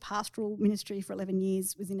longest pastoral ministry for 11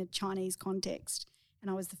 years was in a Chinese context,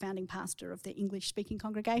 and I was the founding pastor of the English-speaking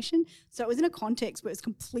congregation. So it was in a context where it was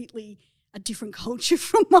completely a different culture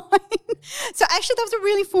from mine. So actually that was a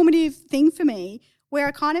really formative thing for me, where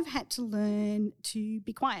I kind of had to learn to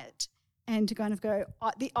be quiet and to kind of go,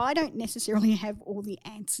 I don't necessarily have all the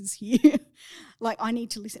answers here. Like, I need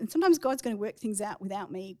to listen. And sometimes God's going to work things out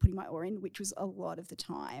without me putting my oar in, which was a lot of the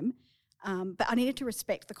time. But I needed to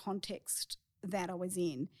respect the context that I was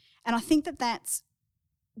in. And I think that's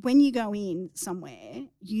when you go in somewhere,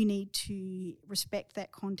 you need to respect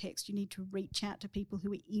that context. You need to reach out to people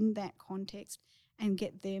who are in that context and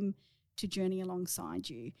get them to journey alongside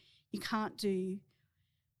you. You can't do,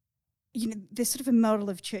 there's sort of a model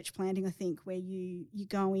of church planting, I think, where you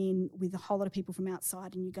go in with a whole lot of people from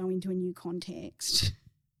outside and you go into a new context.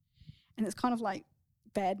 And it's kind of like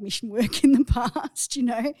bad mission work in the past,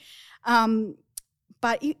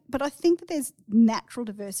 But I think that there's natural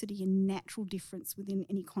diversity and natural difference within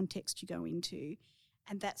any context you go into,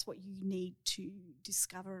 and that's what you need to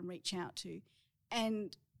discover and reach out to.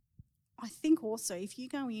 And I think also if you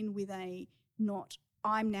go in with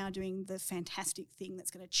I'm now doing the fantastic thing that's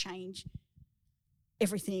going to change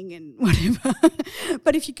everything and whatever,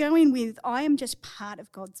 but if you go in with I am just part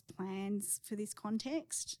of God's plans for this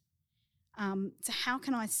context, so how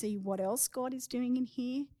can I see what else God is doing in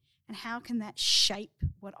here? And how can that shape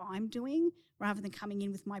what I'm doing rather than coming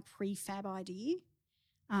in with my prefab idea?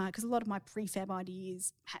 Because a lot of my prefab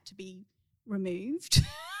ideas had to be removed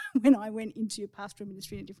when I went into pastoral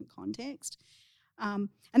ministry in a different context. And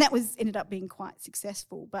that ended up being quite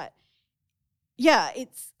successful. But yeah,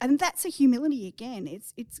 and that's a humility again.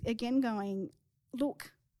 It's again going,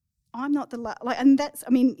 look, I'm not and that's,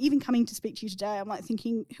 even coming to speak to you today, I'm like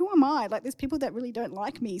thinking, who am I? Like, there's people that really don't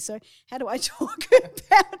like me. So how do I talk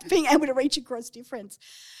about being able to reach across difference?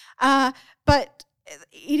 But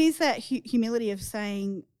it is that humility of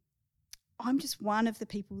saying, I'm just one of the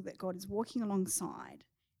people that God is walking alongside,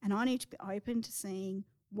 and I need to be open to seeing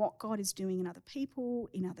what God is doing in other people,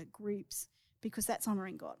 in other groups, because that's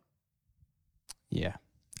honouring God. Yeah.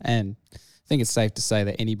 And I think it's safe to say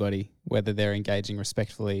that anybody, whether they're engaging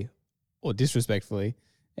respectfully or disrespectfully,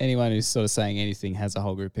 anyone who's sort of saying anything has a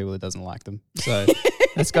whole group of people that doesn't like them. So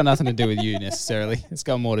that's got nothing to do with you necessarily. It's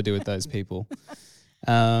got more to do with those people.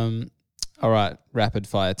 All right, rapid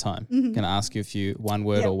fire time. Mm-hmm. Going to ask you a few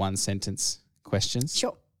one-word or one-sentence questions.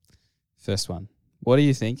 Sure. First one. What do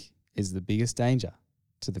you think is the biggest danger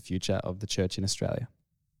to the future of the church in Australia?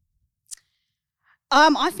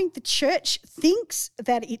 I think the church thinks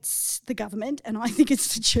that it's the government, and I think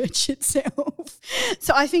it's the church itself.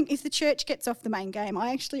 So I think if the church gets off the main game,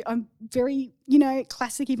 I'm very,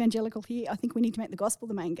 classic evangelical here. I think we need to make the gospel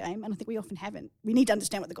the main game, and I think we often haven't. We need to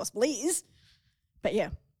understand what the gospel is. But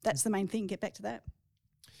yeah, that's the main thing. Get back to that.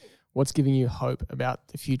 What's giving you hope about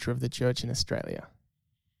the future of the church in Australia?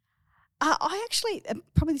 I actually,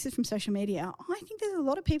 probably this is from social media, I think there's a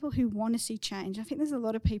lot of people who want to see change. I think there's a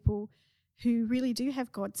lot of people who really do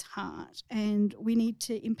have God's heart, and we need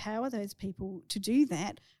to empower those people to do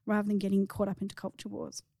that rather than getting caught up into culture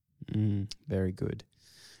wars. Very good.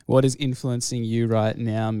 What is influencing you right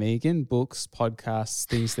now, Megan? Books, podcasts,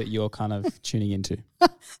 things that you're kind of tuning into?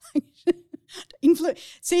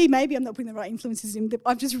 See, maybe I'm not putting the right influences in.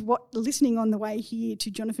 I'm just listening on the way here to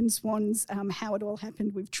Jonathan Swan's How It All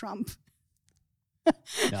Happened with Trump.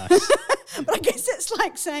 Nice. But I guess it's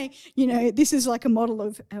like saying, this is like a model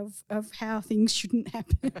of how things shouldn't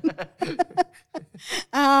happen.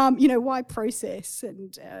 Why process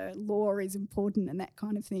and law is important and that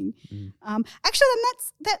kind of thing. Actually,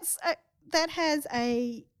 and that has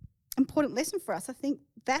a important lesson for us. I think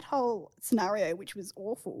that whole scenario, which was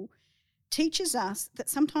awful, teaches us that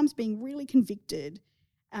sometimes being really convicted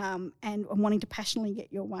and wanting to passionately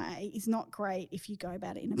get your way is not great if you go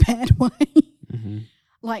about it in a bad way. Mm-hmm.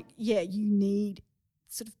 You need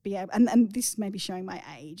sort of be able, and this may be showing my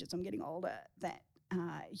age as I'm getting older, that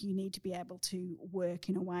you need to be able to work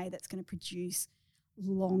in a way that's going to produce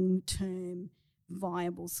long-term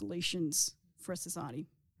viable solutions for a society.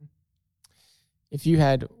 If you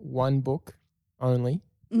had one book only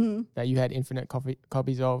Mm-hmm. that you had infinite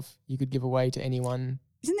copies of, you could give away to anyone.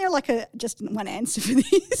 Isn't there like just one answer for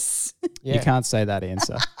this? Yeah. You can't say that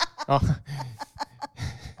answer. Oh.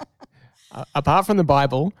 Apart from the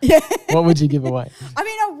Bible, Yeah. what would you give away?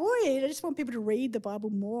 I would. I just want people to read the Bible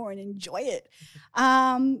more and enjoy it.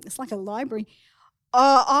 It's like a library.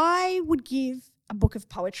 I would give a book of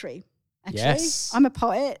poetry, actually. Yes. I'm a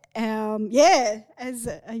poet. As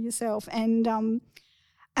yourself. And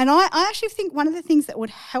I actually think one of the things that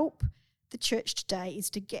would help the church today is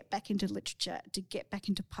to get back into literature, to get back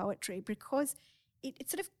into poetry, because it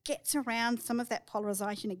sort of gets around some of that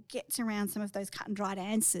polarisation, it gets around some of those cut and dried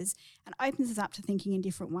answers and opens us up to thinking in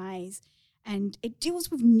different ways. And it deals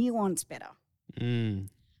with nuance better. Giving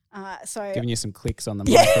you some clicks on the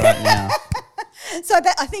mic right now. So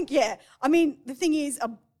that I think, the thing is,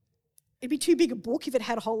 it'd be too big a book if it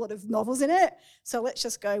had a whole lot of novels in it. So let's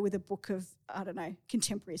just go with a book of,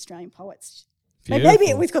 contemporary Australian poets. Beautiful.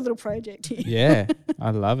 Maybe we've got a little project here. Yeah, I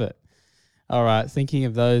love it. All right, thinking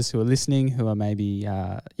of those who are listening, who are maybe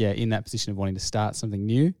in that position of wanting to start something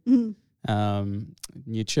new,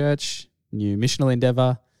 new church, new missional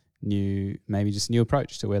endeavour, new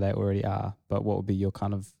approach to where they already are. But what would be your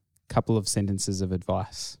kind of couple of sentences of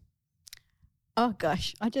advice? Oh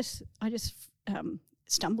gosh, I just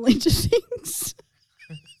stumble into things.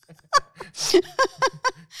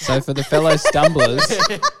 So for the fellow stumblers,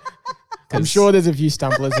 I'm sure there's a few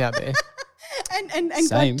stumblers out there. and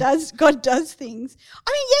Same. God does things.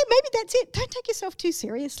 I mean, yeah, maybe that's it. Don't take yourself too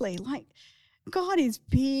seriously. Like, God is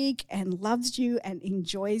big and loves you and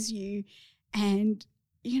enjoys you, and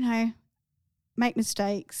make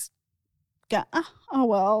mistakes. Go, oh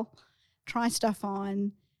well, try stuff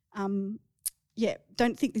on.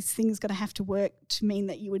 Don't think this thing's going to have to work to mean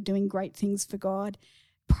that you were doing great things for God.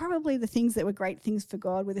 Probably the things that were great things for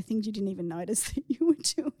God were the things you didn't even notice that you were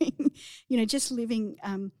doing. Just living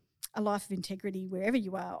a life of integrity wherever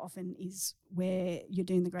you are often is where you're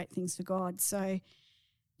doing the great things for God. So,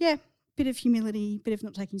 yeah, bit of humility, bit of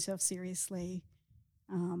not taking yourself seriously,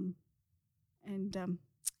 and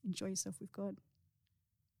enjoy yourself with God.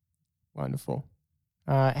 Wonderful.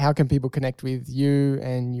 How can people connect with you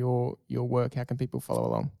and your work? How can people follow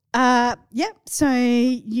along? So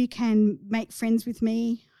you can make friends with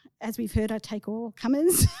me. As we've heard, I take all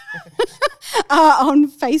comers on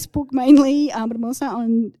Facebook mainly, but I'm also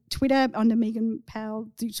on Twitter under Megan Powell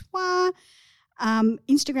Dutois.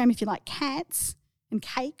 Instagram if you like cats and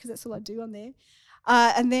cake, because that's all I do on there.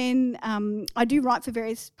 And then I do write for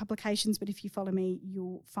various publications, but if you follow me,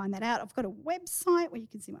 you'll find that out. I've got a website where you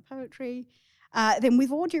can see my poetry. Then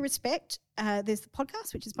with all due respect, there's the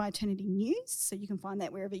podcast, which is by Eternity News, so you can find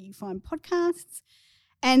that wherever you find podcasts.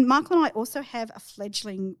 And Michael and I also have a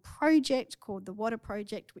fledgling project called the Water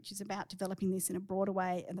Project, which is about developing this in a broader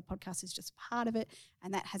way, and the podcast is just part of it,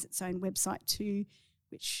 and that has its own website too,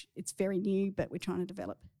 which it's very new, but we're trying to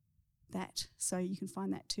develop that, so you can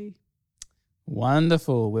find that too.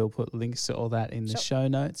 Wonderful. We'll put links to all that in the show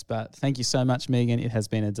notes, but thank you so much, Megan. It has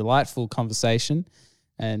been a delightful conversation.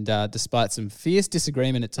 And despite some fierce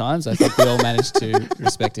disagreement at times, I think we all managed to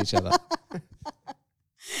respect each other.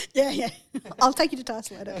 Yeah. I'll take you to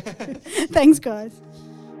task later. Thanks, guys.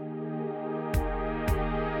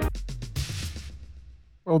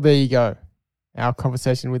 Well, there you go. Our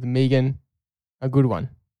conversation with Megan, a good one.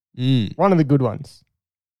 One of the good ones,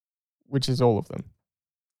 which is all of them.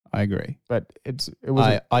 I agree. But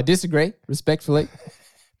I disagree, respectfully.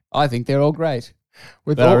 I think they're all great.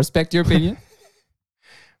 I respect your opinion.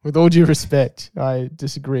 With all due respect, I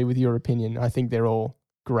disagree with your opinion. I think they're all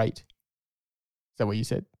great. Is that what you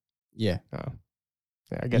said? Yeah. Oh.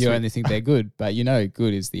 Yeah, I guess you only think they're good, but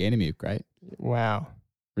good is the enemy of great. Wow.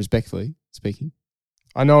 Respectfully speaking.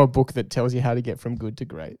 I know a book that tells you how to get from good to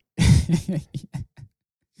great.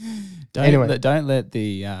 Don't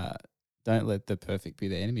let the perfect be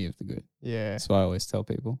the enemy of the good. Yeah. That's what I always tell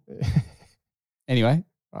people. Anyway,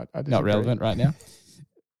 I not relevant right now.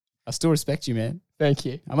 I still respect you, man. Thank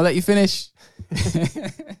you. I'm going to let you finish.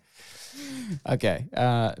 Okay.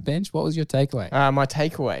 Benj, what was your takeaway? My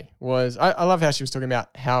takeaway was, I love how she was talking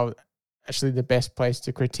about how actually the best place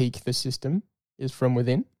to critique the system is from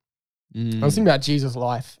within. I was thinking about Jesus'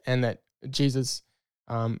 life and that Jesus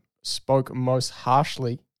spoke most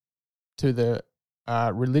harshly to the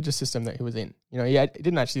religious system that he was in. He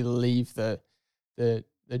didn't actually leave the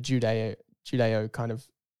Judeo kind of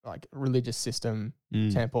like religious system,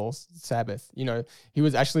 temples, Sabbath. He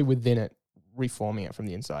was actually within it, reforming it from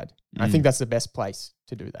the inside. I think that's the best place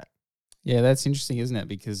to do that. Yeah, that's interesting, isn't it?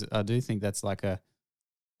 Because I do think that's like a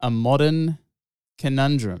modern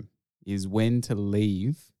conundrum is when to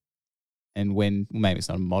leave and when, maybe it's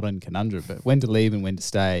not a modern conundrum, but when to leave and when to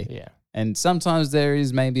stay. Yeah. And sometimes there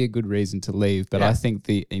is maybe a good reason to leave, but I think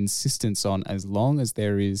the insistence on as long as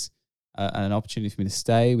there is an opportunity for me to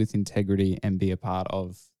stay with integrity and be a part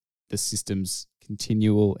of the system's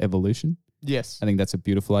continual evolution. Yes. I think that's a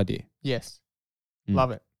beautiful idea. Yes.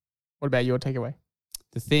 Love it. What about your takeaway?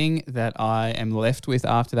 The thing that I am left with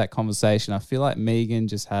after that conversation, I feel like Megan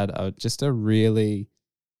just had a really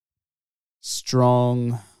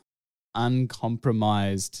strong,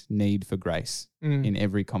 uncompromised need for grace in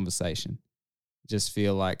every conversation. Just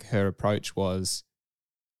feel like her approach was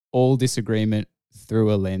all disagreement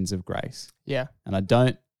through a lens of grace. Yeah. And I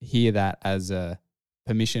don't hear that as a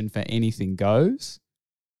permission for anything goes,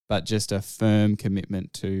 but just a firm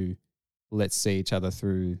commitment to let's see each other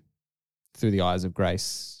through the eyes of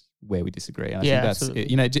grace where we disagree. And I think that's,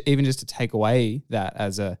 absolutely. Even just to take away that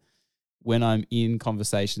as when I'm in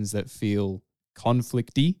conversations that feel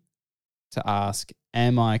conflicty, to ask,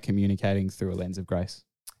 am I communicating through a lens of grace?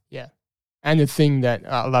 Yeah. And the thing that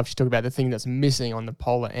I love to talk about, the thing that's missing on the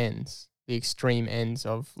polar ends, the extreme ends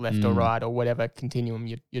of left or right or whatever continuum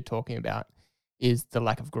you're talking about, is the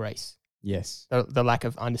lack of grace. Yes. The lack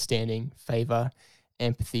of understanding, favor,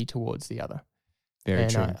 empathy towards the other. Very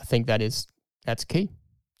true. I think that's key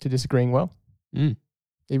to disagreeing well. Mm.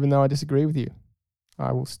 Even though I disagree with you,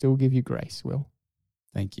 I will still give you grace, Will.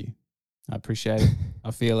 Thank you. I appreciate it.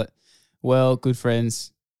 I feel it. Well, good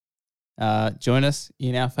friends, join us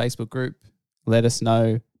in our Facebook group. Let us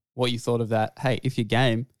know what you thought of that. Hey, if you're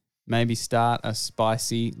game, maybe start a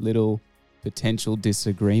spicy little potential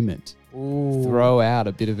disagreement. Ooh. Throw out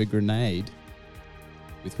a bit of a grenade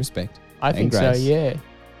with respect. I think so, grace. yeah.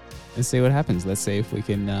 And see what happens. Let's see if we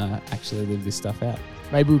can actually live this stuff out.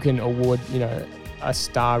 Maybe we can award, a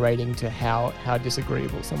star rating to how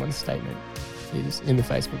disagreeable someone's statement is in the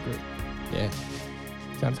Facebook group. Yeah.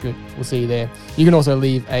 Sounds good. We'll see you there. You can also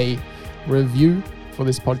leave a review for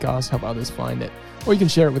this podcast, help others find it, or you can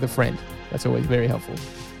share it with a friend. That's always very helpful.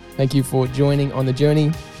 Thank you for joining on the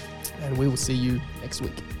journey, and we will see you next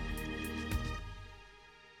week.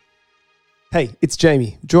 Hey, it's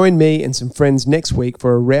Jamie. Join me and some friends next week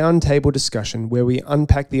for a roundtable discussion where we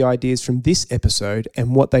unpack the ideas from this episode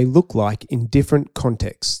and what they look like in different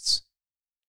contexts.